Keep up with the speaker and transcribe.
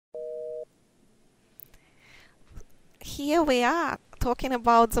here we are talking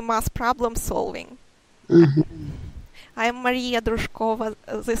about the math problem solving. Mm-hmm. I'm Maria Drushkova.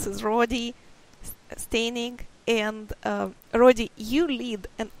 This is Rodi Steining. And Rodi, you lead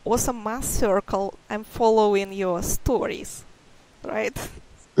an awesome math circle. I'm following your stories, right?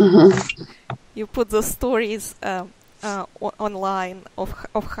 Mm-hmm. You put the stories online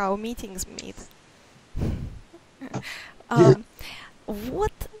of how meetings meet.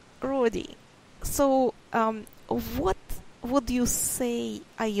 What, Rodi? So, what would you say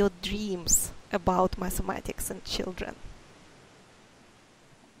are your dreams about mathematics and children?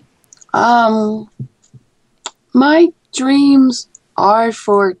 My dreams are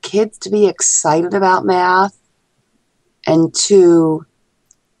for kids to be excited about math and to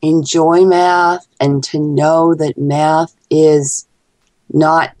enjoy math and to know that math is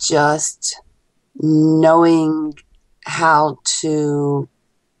not just knowing how to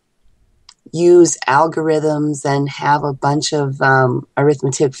use algorithms and have a bunch of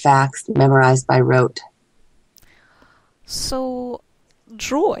arithmetic facts memorized by rote. So,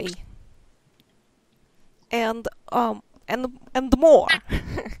 joy and more.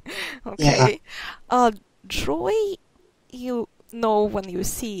 Okay. Yeah. Joy, you know when you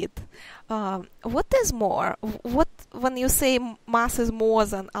see it. What is more? What when you say math is more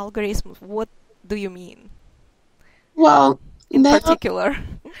than algorithms? What do you mean? Well, In math, particular.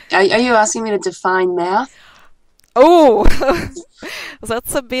 are you asking me to define math? Oh,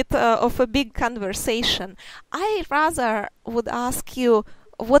 that's a bit of a big conversation. I rather would ask you,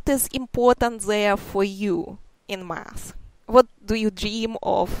 what is important there for you in math? What do you dream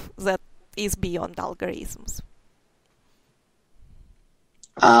of that is beyond algorithms?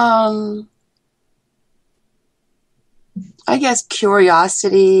 I guess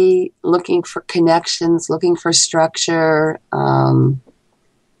curiosity, looking for connections, looking for structure,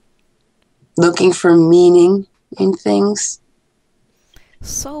 looking for meaning in things.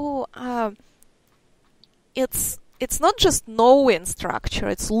 So it's not just knowing structure;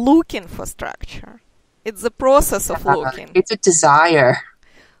 it's looking for structure. It's the process of looking. It's a desire.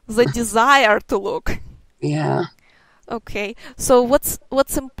 The desire to look. Yeah. Okay, so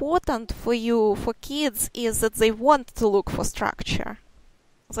what's important for you, for kids, is that they want to look for structure.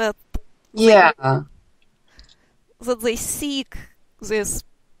 That they seek these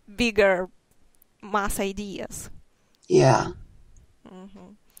bigger math ideas. Yeah.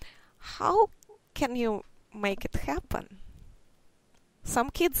 Mm-hmm. How can you make it happen? Some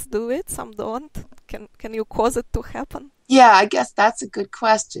kids do it, some don't. Can you cause it to happen? Yeah, I guess that's a good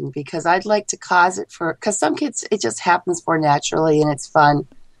question because I'd like to cause it because some kids it just happens for naturally and it's fun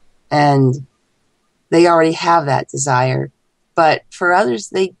and they already have that desire. But for others,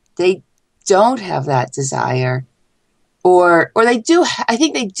 they don't have that desire, or they do. I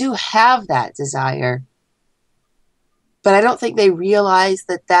think they do have that desire, but I don't think they realize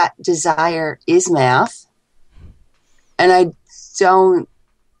that desire is math, and I don't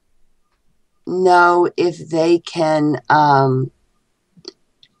know if they can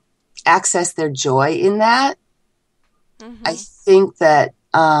access their joy in that. Mm-hmm. I think that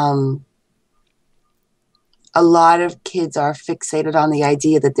a lot of kids are fixated on the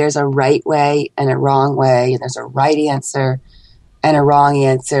idea that there's a right way and a wrong way, and there's a right answer and a wrong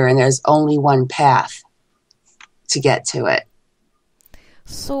answer, and there's only one path to get to it.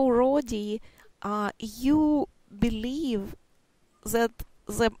 So, Rodi, you believe that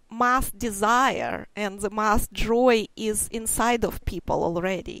the math desire and the math joy is inside of people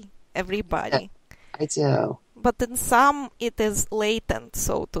already, everybody. I do. But in some, it is latent,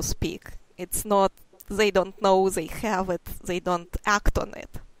 so to speak. It's not, they don't know they have it, they don't act on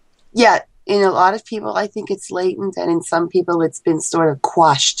it. Yeah, in a lot of people, I think it's latent, and in some people, it's been sort of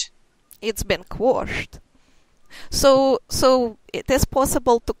quashed. It's been quashed. So it is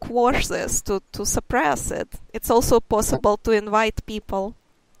possible to quash this, to suppress it. It's also possible to invite people,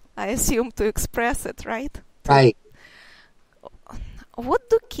 I assume, to express it, right? Right. What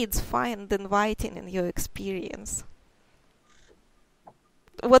do kids find inviting in your experience?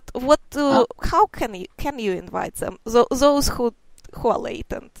 How can you invite them? Those who are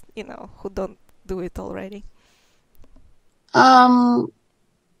latent, who don't do it already.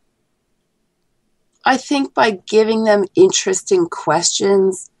 I think by giving them interesting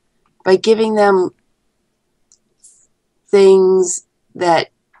questions, by giving them things that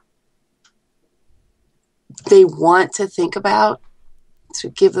they want to think about, to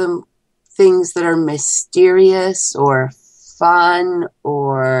give them things that are mysterious or fun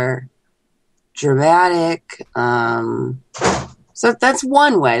or dramatic. So that's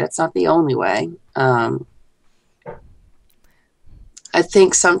one way. That's not the only way. I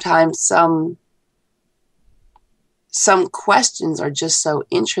think sometimes some some questions are just so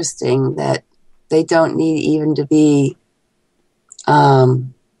interesting that they don't need even to be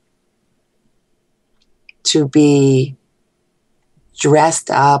dressed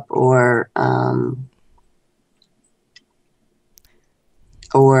up or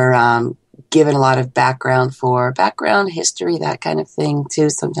given a lot of background history, that kind of thing too.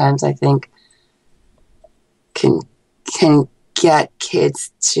 Sometimes I think can get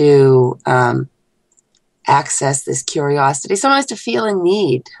kids to access this curiosity. Sometimes to feel a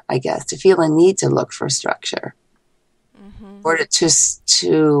need, I guess, to look for structure, or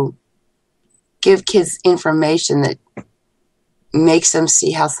to give kids information that makes them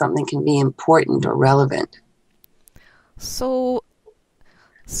see how something can be important or relevant. So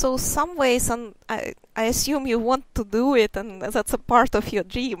some ways, and I assume you want to do it, and that's a part of your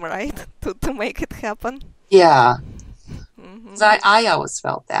dream, right? To make it happen. Yeah. I always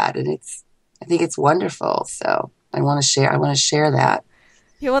felt that, and I think it's wonderful. So I want to share that.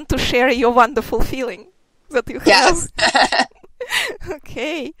 You want to share your wonderful feeling that you have. Yes.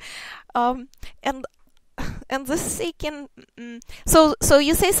 Okay. And the second, so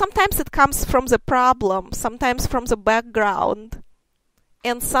you say sometimes it comes from the problem, sometimes from the background,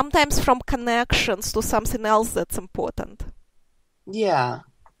 and sometimes from connections to something else that's important. Yeah.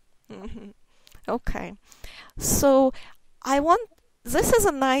 Okay. So this is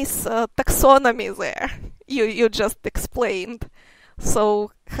a nice taxonomy there you just explained.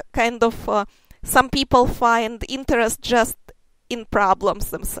 So kind of some people find interest just in problems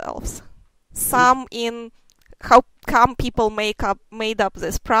themselves. Some in how come people made up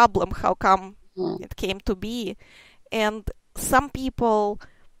this problem, how come it came to be. And some people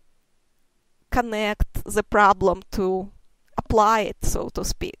connect the problem to apply it, so to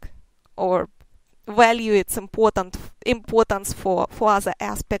speak, or value its importance for other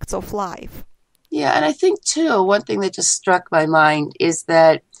aspects of life. Yeah, and I think too, one thing that just struck my mind is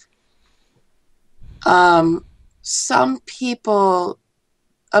that some people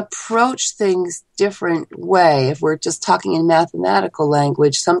approach things different way. If we're just talking in mathematical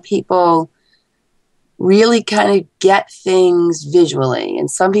language, some people really kind of get things visually, and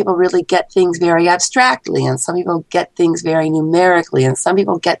some people really get things very abstractly, and some people get things very numerically, and some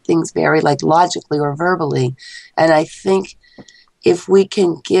people get things very logically or verbally. And I think if we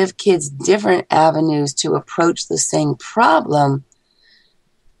can give kids different avenues to approach the same problem,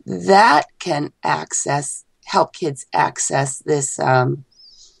 that can help kids access this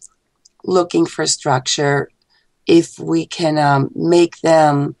looking for structure. If we can make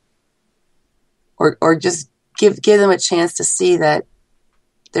them or just give them a chance to see that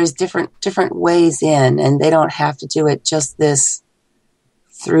there's different ways in, and they don't have to do it just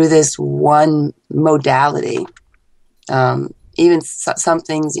through this one modality. Even some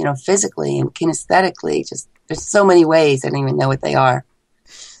things, physically and kinesthetically, just there's so many ways I don't even know what they are.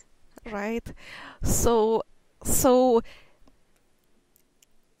 Right. So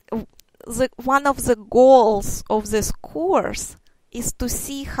one of the goals of this course is to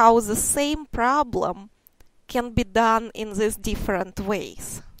see how the same problem can be done in these different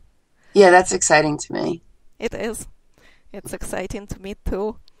ways. Yeah, that's exciting to me. It is. It's exciting to me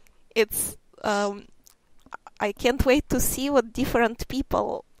too. It's I can't wait to see what different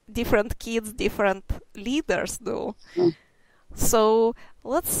people, different kids, different leaders do. So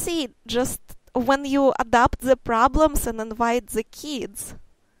let's see, just when you adapt the problems and invite the kids,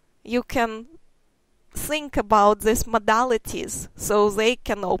 you can think about these modalities so they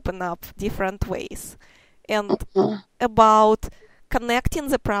can open up different ways, and about connecting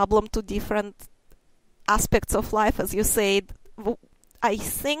the problem to different aspects of life. As you said, I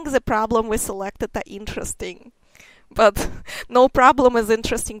think the problem we selected are interesting, but no problem is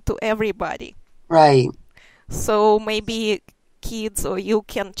interesting to everybody. Right. So maybe kids or you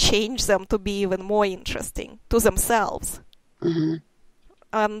can change them to be even more interesting to themselves.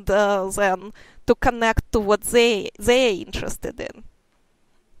 And then to connect to what they're interested in,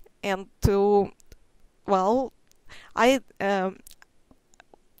 and to, well, I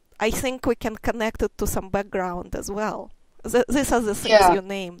think we can connect it to some background as well. These are the things you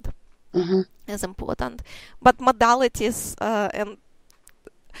named as important, but modalities and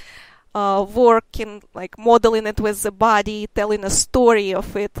working, modeling it with the body, telling a story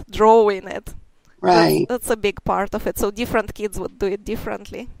of it, drawing it. Right. That's a big part of it. So different kids would do it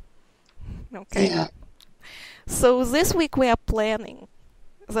differently. Okay. Yeah. So this week we are planning.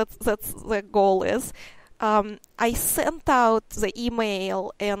 That's the goal is. I sent out the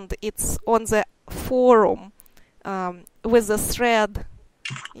email, and it's on the forum with the thread.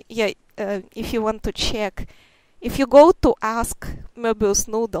 Yeah. If you want to check, if you go to Ask Möbius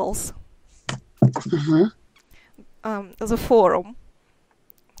Noodles, the forum.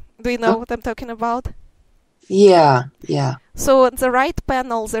 Do you know what I'm talking about? Yeah. So on the right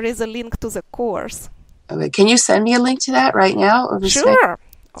panel, there is a link to the course. Okay. Can you send me a link to that right now over Skype? Sure.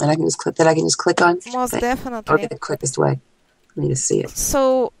 And I can just click on. Most definitely. Or the quickest way for me to see it.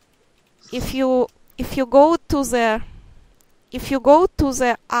 So if you go to the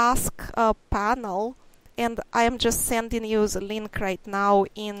Ask panel, and I am just sending you the link right now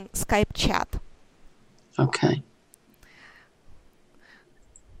in Skype chat. Okay.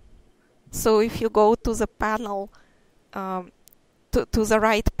 So if you go to the panel, to the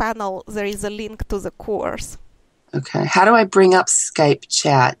right panel, there is a link to the course. Okay. How do I bring up Skype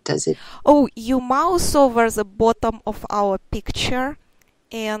chat? Does it? Oh, you mouse over the bottom of our picture,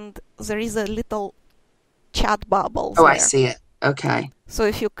 and there is a little chat bubble there. I see it. Okay. So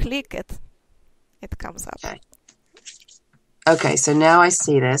if you click it, it comes up. Okay. So now I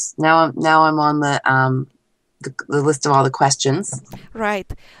see this. Now I'm on the list of all the questions.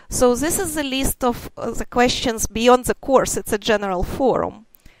 Right. So this is the list of the questions beyond the course. It's a general forum.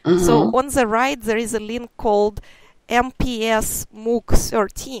 Mm-hmm. So on the right, there is a link called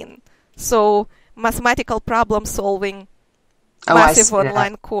mpsMOOC13. So mathematical problem solving massive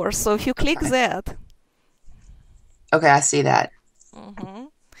online course. So if you click that. Okay, I see that. Mm-hmm.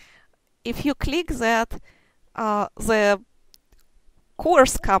 If you click that, the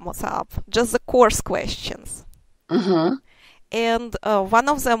course comes up, just the course questions. Mm-hmm. And one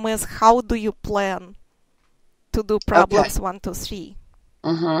of them is, how do you plan to do problems 1 to 3?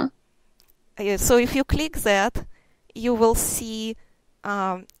 Mm-hmm. So if you click that, you will see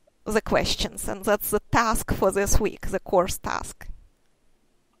the questions, and that's the task for this week, the course task.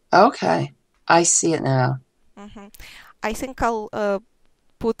 Okay, I see it now. Mm-hmm. I think I'll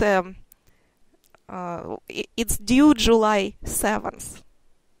put it's due July 7th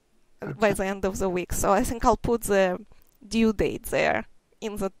by the end of the week. So I think I'll put the due date there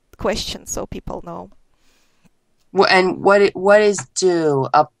in the question so people know. Well, and what is due?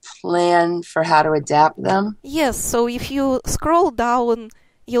 A plan for how to adapt them? Yes, so if you scroll down,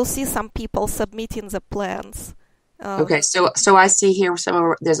 you'll see some people submitting the plans. Okay, so I see here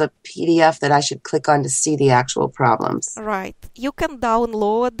there's a PDF that I should click on to see the actual problems. Right. You can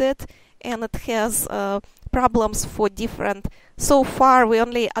download it, and it has problems for different. So far, we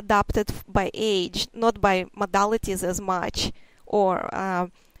only adapted by age, not by modalities as much. Or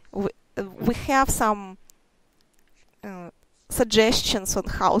we have some suggestions on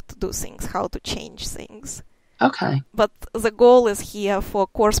how to do things, how to change things. Okay. But the goal is here for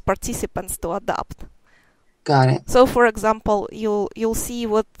course participants to adapt. Got it. So, for example, you'll see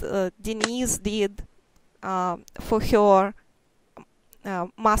what Denise did for her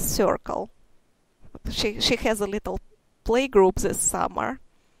math circle. She has a little play group this summer.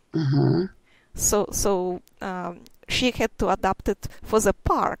 Mm-hmm. So she had to adapt it for the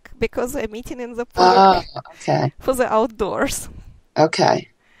park because they're meeting in the park. Oh, okay. For the outdoors. Okay.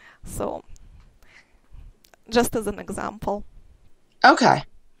 So, just as an example. Okay.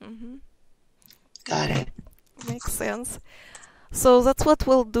 Mm-hmm. Got it. Makes sense. So that's what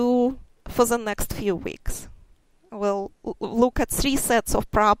we'll do for the next few weeks. We'll look at 3 sets of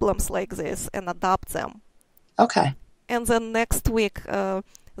problems like this and adapt them. Okay. And then next week, the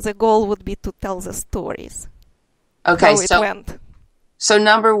goal would be to tell the stories. Okay, how it went. So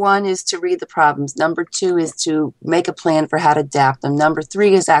number 1 is to read the problems. Number 2 is to make a plan for how to adapt them. Number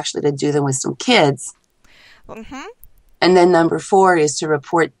 3 is actually to do them with some kids. Mm-hmm. And then number 4 is to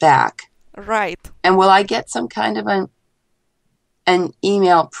report back. Right. And will I get some kind of an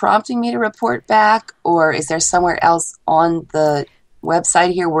email prompting me to report back, or is there somewhere else on the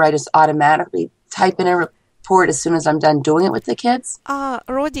website here where I just automatically type in a report as soon as I'm done doing it with the kids?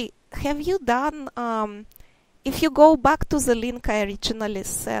 Rodi, have you done, if you go back to the link I originally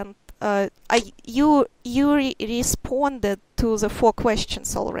sent, you responded to the 4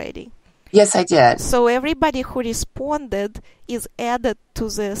 questions already. Yes, I did. So everybody who responded is added to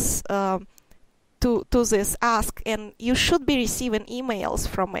this to this ask, and you should be receiving emails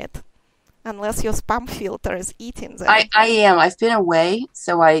from it, unless your spam filter is eating them. I am. I've been away,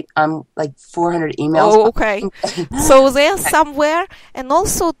 so I'm like 400 emails. Oh, okay. So they're somewhere, and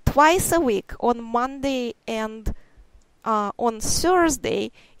also twice a week, on Monday and on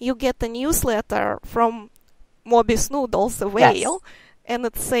Thursday, you get a newsletter from Mobius Noodles, the whale. Yes. And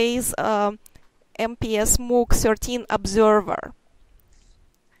it says mpsMOOC13 Observer.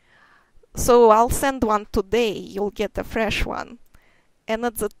 So I'll send one today. You'll get a fresh one. And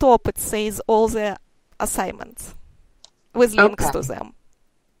at the top it says all the assignments with links to them.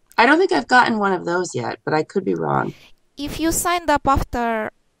 I don't think I've gotten one of those yet, but I could be wrong. If you signed up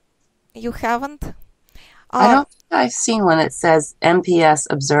after, you haven't? I don't I've seen one that says MPS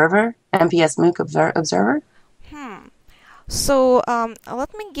Observer, mpsMOOC Observer. So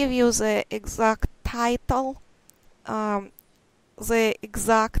let me give you the exact title, of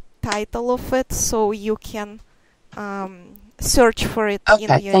it, so you can search for it in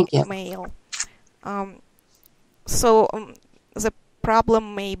Okay, your thank you. email. So the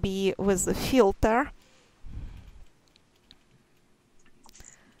problem may be with the filter.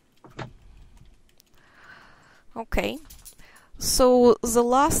 Okay. So the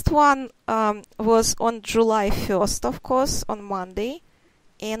last one was on July 1st, of course, on Monday,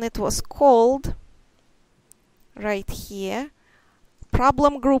 and it was called, right here,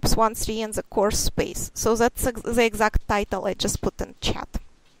 Problem Groups 1, 3 and the Course Space. So that's the exact title I just put in chat.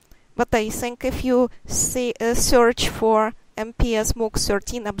 But I think if you search for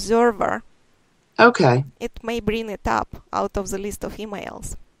mpsMOOC13 Observer, Okay. it may bring it up out of the list of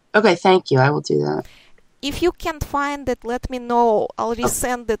emails. Okay, thank you. I will do that. If you can't find it, let me know. I'll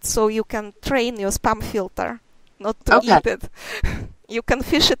resend it so you can train your spam filter not to eat it. You can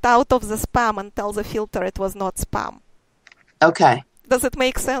fish it out of the spam and tell the filter it was not spam. Okay. Does it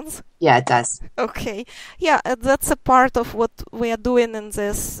make sense? Yeah, it does. Okay. Yeah, that's a part of what we are doing in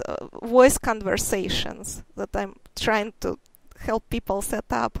this voice conversations that I'm trying to help people set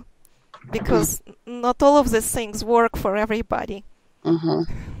up, because not all of these things work for everybody.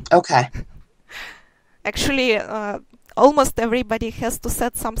 Okay. Actually, almost everybody has to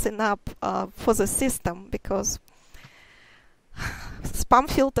set something up for the system, because spam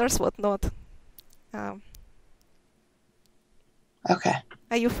filters, whatnot. Okay.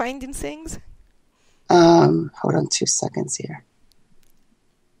 Are you finding things? Hold on 2 seconds here.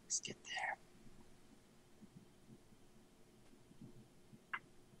 Let's get there.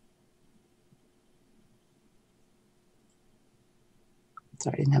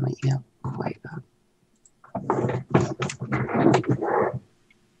 Sorry, I didn't have my email quite up.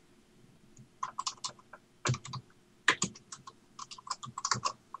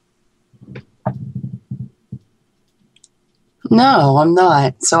 No, I'm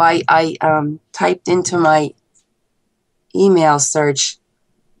not. So I typed into my email search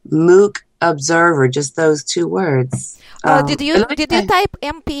MOOC Observer, just those 2 words. Did you type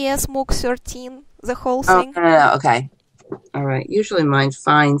mpsMOOC13, the whole thing? No. Okay. All right. Usually mine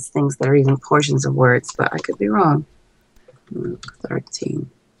finds things that are even portions of words, but I could be wrong. MOOC 13.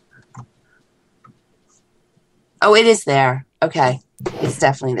 Oh, it is there. Okay. It's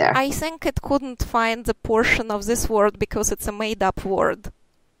definitely there. I think it couldn't find the portion of this word because it's a made-up word.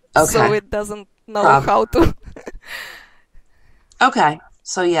 Okay. So it doesn't know how to... Okay.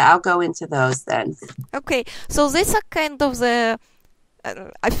 So yeah, I'll go into those then. Okay. So these are kind of the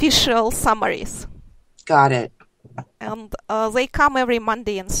official summaries. Got it. And they come every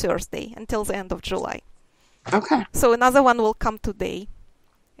Monday and Thursday until the end of July. Okay. So another one will come today,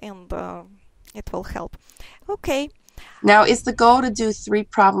 and it will help. Okay. Now, is the goal to do 3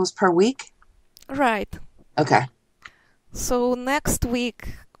 problems per week? Right. Okay. So next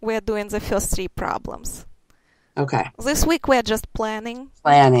week we're doing the first 3 problems. Okay. This week we're just planning.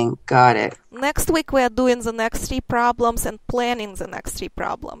 Planning. Got it. Next week we're doing the next 3 problems and planning the next 3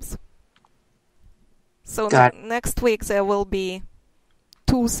 problems. So next week there will be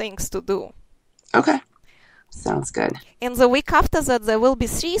 2 things to do. Okay. Sounds good. And the week after that there will be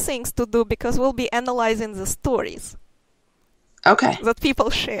 3 things to do, because we'll be analyzing the stories. Okay. That people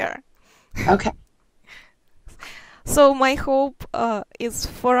share. Okay. So my hope is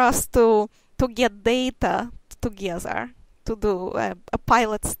for us to get data together, to do a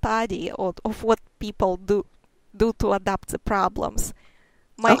pilot study of what people do to adapt the problems.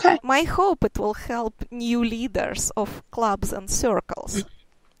 My hope it will help new leaders of clubs and circles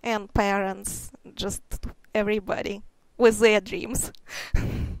and parents, just everybody with their dreams.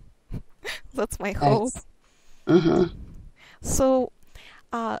 That's my hope. So,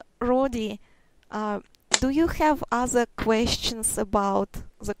 Rodi, do you have other questions about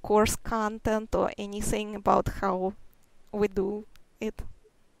the course content or anything about how we do it?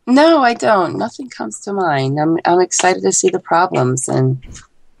 No, I don't. Nothing comes to mind. I'm excited to see the problems and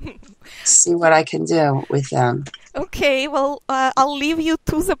see what I can do with them. Okay, well, I'll leave you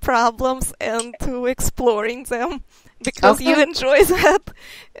to the problems and to exploring them, because you enjoy that.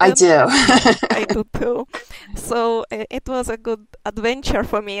 I do. I do too. So it was a good adventure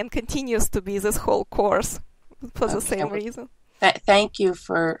for me, and continues to be this whole course for the same reason. Thank you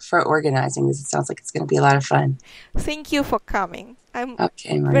for organizing this. It sounds like it's going to be a lot of fun. Thank you for coming. I'm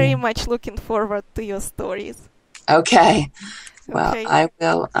Maria. very much looking forward to your stories. Okay. Well, I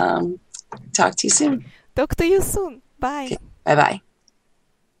will talk to you soon. Talk to you soon. Bye. Okay. Bye-bye.